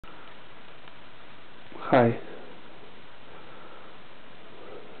Hi,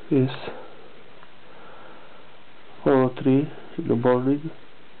 it's 4:03 in the morning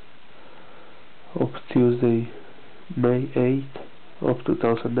of Tuesday, May 8th of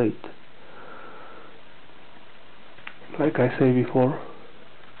 2008. Like I said before,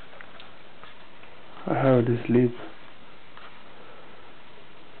 I haven't slept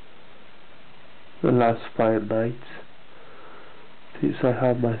the last 5 nights since I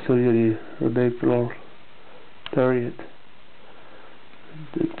had my surgery on April 30th.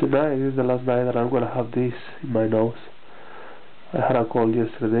 Tonight is the last night that I'm gonna have this in my nose. I had a call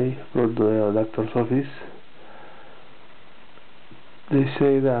yesterday from the doctor's office. They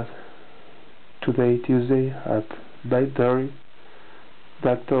say that today, Tuesday, at 9:30,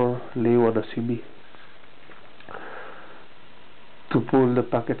 Dr. Lee wanna see me to pull the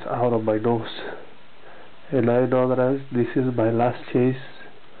packets out of my nose. And I know that this is my last chance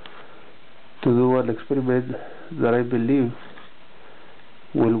to do an experiment that I believe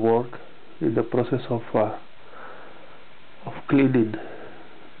will work in the process of cleaning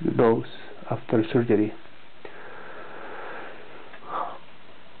the nose after surgery.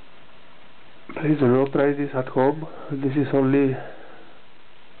 Please do not try this at home. This is only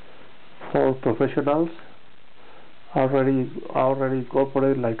for professionals. Already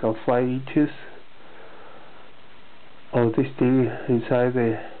incorporate like a 5 inches of this thing inside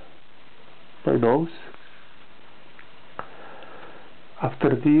my nose. After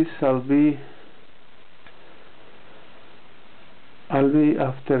this, I'll be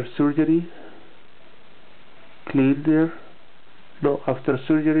after surgery cleaner. No, after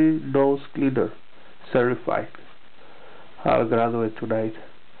surgery nose cleaner certified. I'll graduate tonight.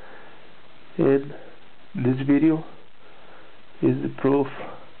 And this video is the proof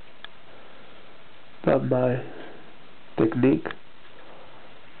that my technique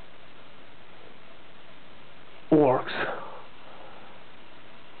works.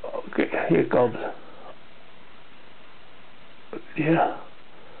 Okay, here comes. Yeah,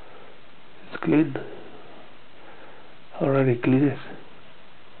 it's clean. Already clean it.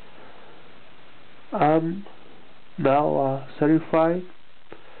 I'm now a certified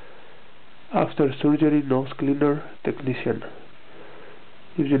after surgery nose cleaner technician.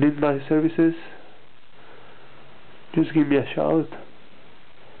 If you need my services, just give me a shout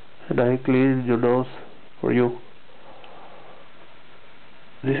and I clean your nose for you.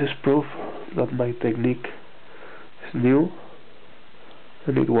 This is proof that my technique is new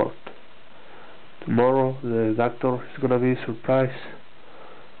and it worked. Tomorrow the doctor is gonna be surprised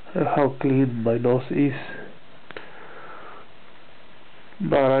at how clean my nose is,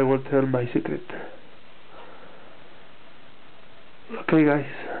 but I will tell my secret. Okay guys,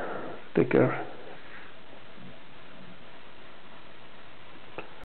 take care.